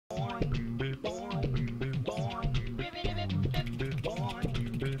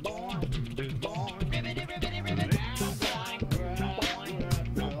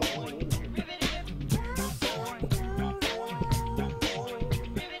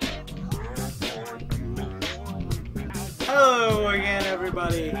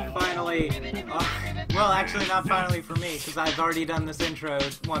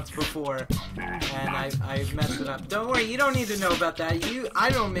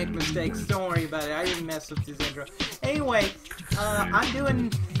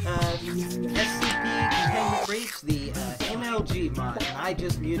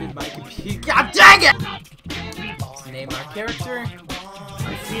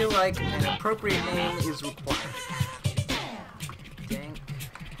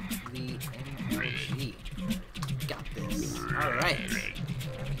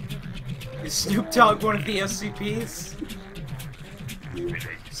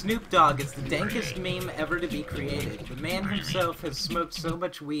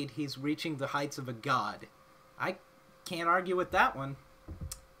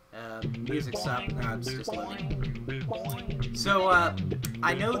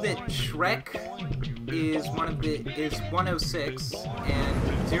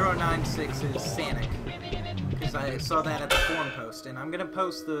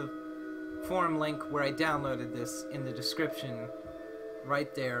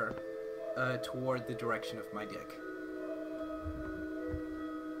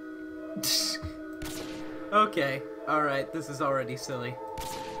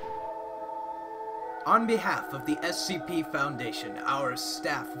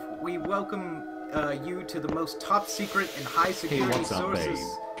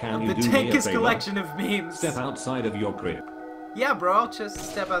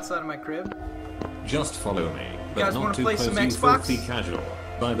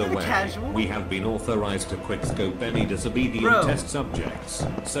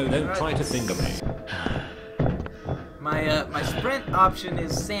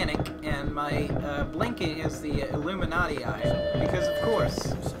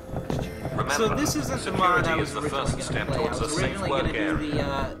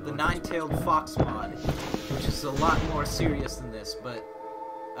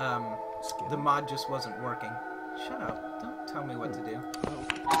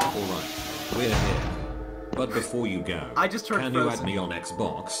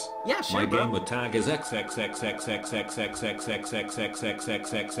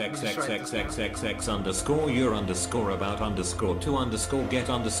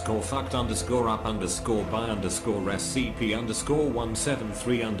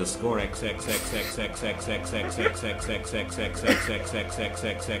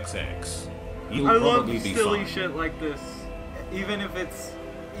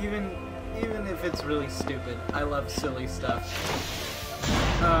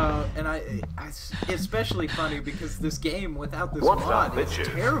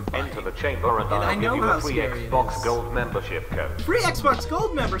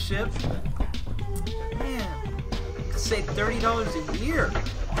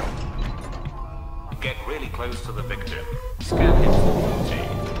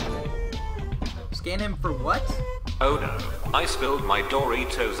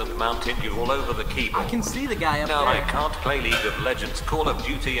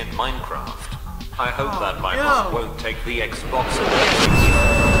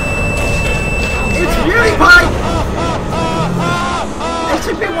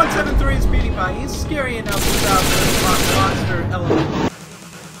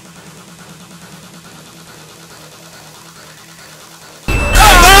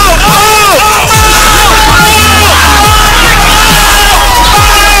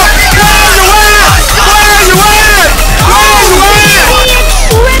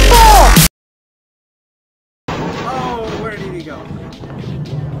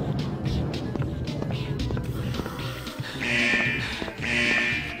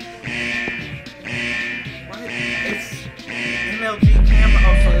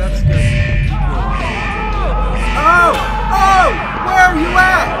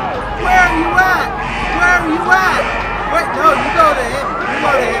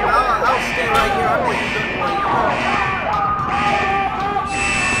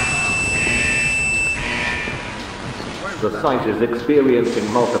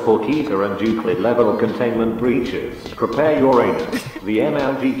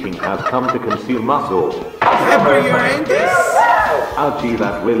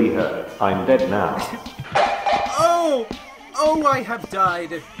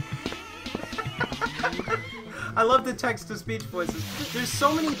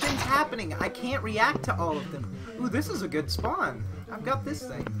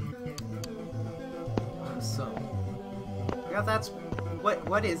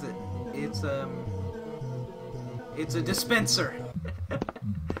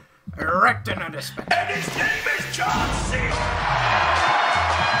Erecting a dispenser. And his name is John Cena!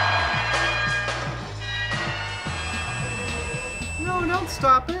 No, don't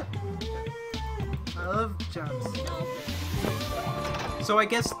stop it. I love John Cena. So I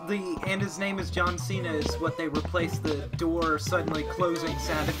guess and his name is John Cena is what they replaced the door suddenly closing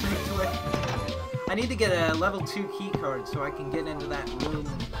sound effect with. I need to get a level 2 key card so I can get into that room.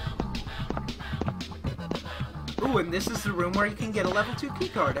 Ooh, and this is the room where you can get a level 2 key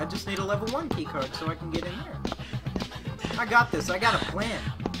card. I just need a level 1 key card so I can get in there. I got this. I got a plan.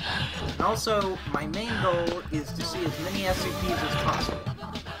 And also, my main goal is to see as many SCPs as possible.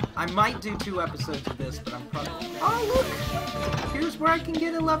 I might do 2 episodes of this, but I'm probably... Oh, look! Here's where I can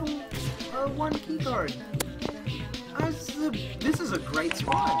get a level 1 key card. This is a great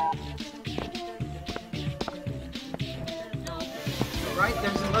spawn. Right?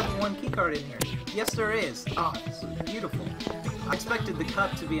 There's a level 1 key card in here. Yes, there is. Oh, it's beautiful. I expected the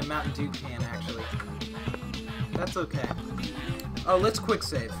cup to be a Mountain Dew can, actually. That's okay. Oh, let's quick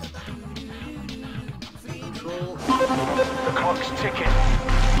save. Control. The clock's ticking.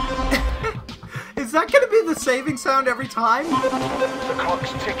 Is that gonna be the saving sound every time? The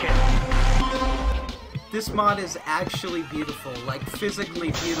clock's ticking. This mod is actually beautiful, like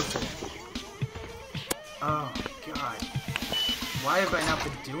physically beautiful. Oh god. Why have I not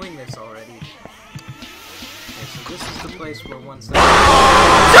been doing this already? Okay, so this is the place where once that... Oh,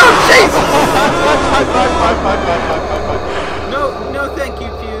 Jesus! No, thank you,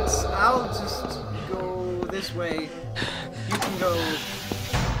 Pewds. I'll just go this way. You can go...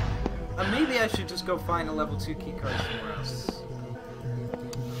 maybe I should just go find a level 2 key card somewhere else.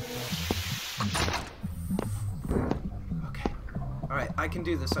 Okay. Alright, I can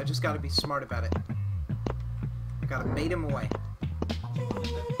do this. I just gotta be smart about it. I gotta bait him away.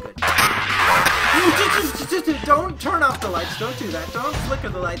 Good. Don't turn off the lights. Don't do that. Don't flicker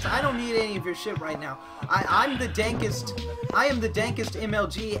the lights. I don't need any of your shit right now. I am the dankest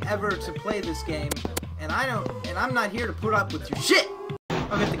MLG ever to play this game, and I'm not here to put up with your shit.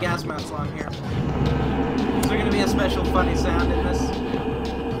 I'll get the gas mounts on here. Is there gonna be a special funny sound in this?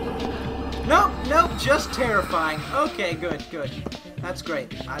 Nope, just terrifying. Okay, good. That's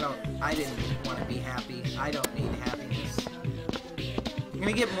great. I didn't want to be happy. I don't need happiness. I'm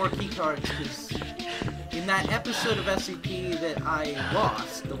gonna get more key cards because in that episode of SCP that I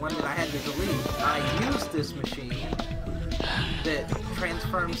lost, the one that I had to delete, I used this machine that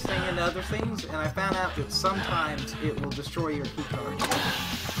transforms things into other things, and I found out that sometimes it will destroy your key cards.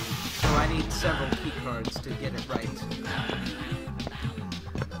 So I need several key cards to get it right.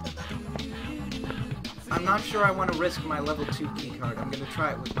 I'm not sure I want to risk my level 2 key card. I'm going to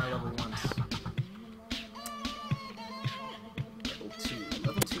try it with my level 1s.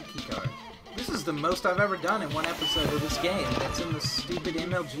 Level 2 key card. This is the most I've ever done in one episode of this game. That's in the stupid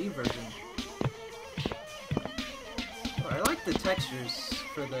MLG version. I like the textures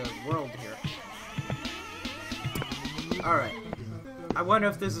for the world here. Alright. I wonder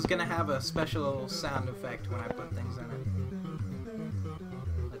if this is going to have a special sound effect when I put things in it.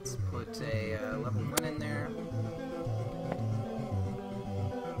 Let's put a level 1 in there.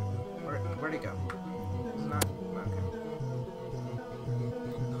 Where'd it go? It's not... okay.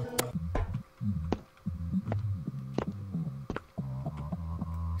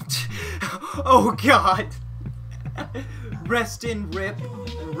 Oh god! Rest in Rip,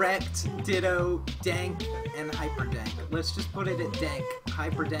 Wrecked, Ditto, Dank, and Hyperdank. Let's just put it at Dank.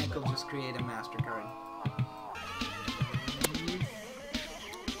 Hyperdank will just create a MasterCard.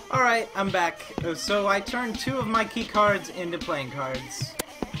 Alright, I'm back. So I turned 2 of my key cards into playing cards.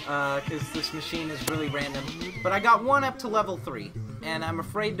 Because this machine is really random. But I got 1 up to level 3. And I'm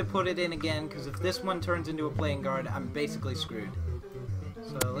afraid to put it in again, because if this one turns into a playing card, I'm basically screwed.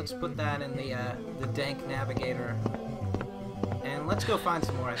 So let's put that in the Dank Navigator. And let's go find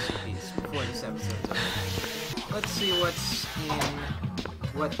some more SCPs before this episode's over. Let's see what's in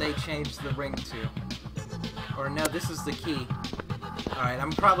what they changed the ring to. Or no, this is the key. Alright,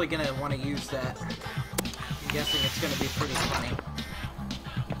 I'm probably gonna want to use that. I'm guessing it's gonna be pretty funny.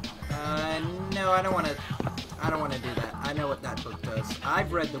 No, I don't want to do that. I know what that book does.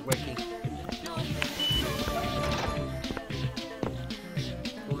 I've read the wiki.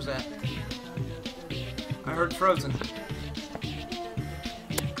 What was that? I heard Frozen.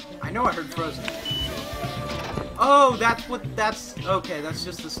 I know I heard Frozen. Oh, that's okay, that's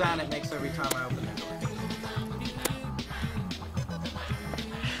just the sound it makes every time I open the door.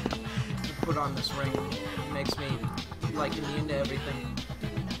 Put on this ring. It makes me, like, immune to everything.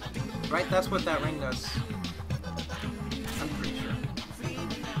 Right? That's what that ring does. I'm pretty sure.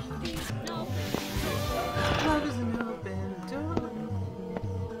 Love is an open door.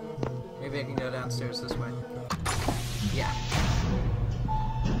 I can go downstairs this way. Yeah.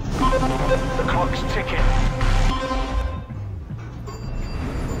 The clock's ticking.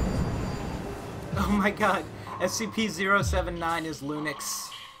 Oh my god. SCP-079 is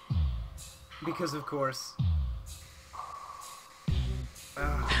Lunix. Because of course.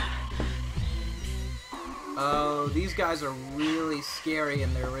 Oh, these guys are really scary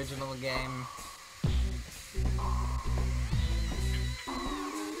in the original game.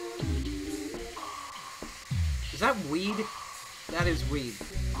 Is that weed? That is weed.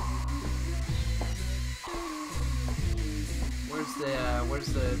 Where's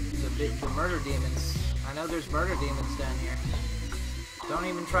the murder demons? I know there's murder demons down here. Don't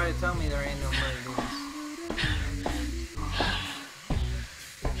even try to tell me there ain't no murder demons.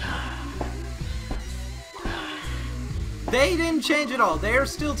 They didn't change at all. They are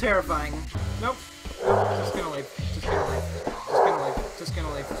still terrifying. Nope. Nope. Just gonna leave. Just gonna leave. Just gonna leave. Just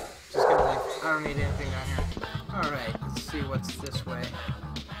gonna leave. Just gonna leave. I don't need anything down here. Alright, let's see what's this way.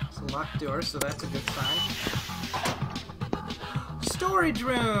 It's a locked door, so that's a good sign. Storage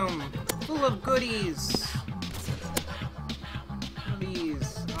room! Full of goodies!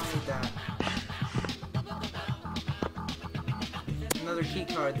 Goodies. I don't need that. Another key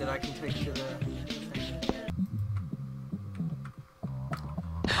card that I can take to the thing.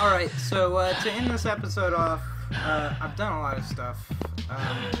 Alright, so to end this episode off, I've done a lot of stuff.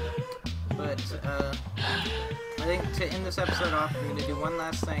 But I think to end this episode off, I'm going to do one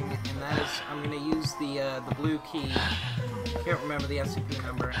last thing, and that is I'm going to use the blue key, can't remember the SCP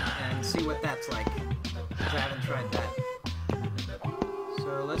number, and see what that's like, because I haven't tried that.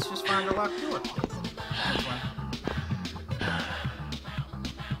 So let's just find a locked door. This one.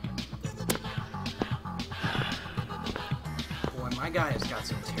 Boy, my guy has got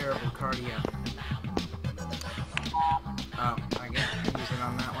some terrible cardio. Oh, I can use it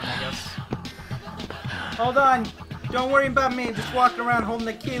on that one, I guess. Hold on! Don't worry about me, just walking around holding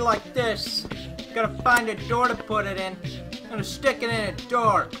the key like this. Gotta find a door to put it in. I'm gonna stick it in a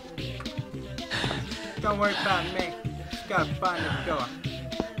door. Don't worry about me. Just gotta find a door.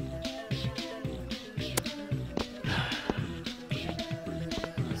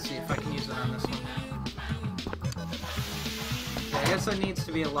 Let's see if I can use it on this one. Yeah, I guess there needs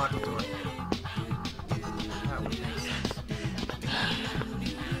to be a locked door. That would make sense.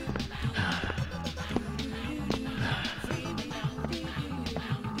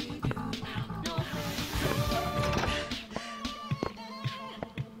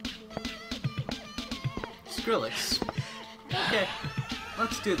 Skrillex. Okay,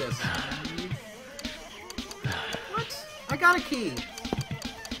 let's do this. What? I got a key.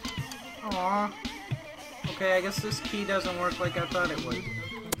 Aww. Okay, I guess this key doesn't work like I thought it would.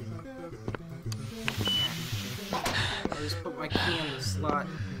 I'll just put my key in the slot.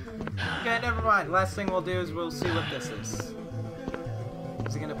 Okay, never mind. Last thing we'll do is we'll see what this is.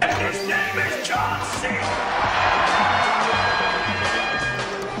 Is he gonna put this? His name is John C.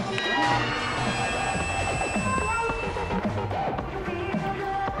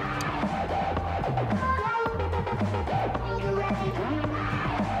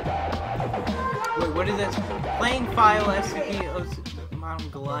 Wait, what is this? Playing file SCP Modern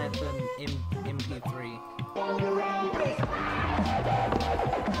Goliath and MP3.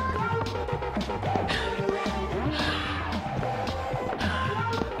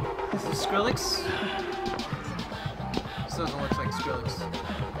 Is this Skrillex? This doesn't look like Skrillex.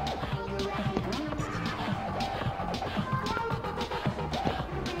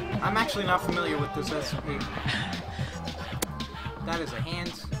 I'm actually not familiar with this SCP. That is a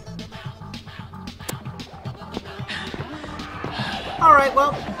hand. Alright,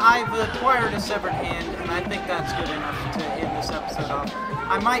 well, I've acquired a severed hand, and I think that's good enough to end this episode off.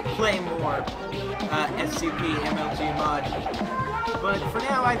 I might play more SCP MLG mod, but for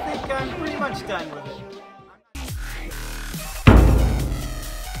now I think I'm pretty much done with it.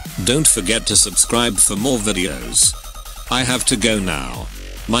 Don't forget to subscribe for more videos. I have to go now.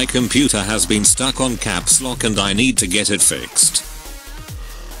 My computer has been stuck on caps lock and I need to get it fixed.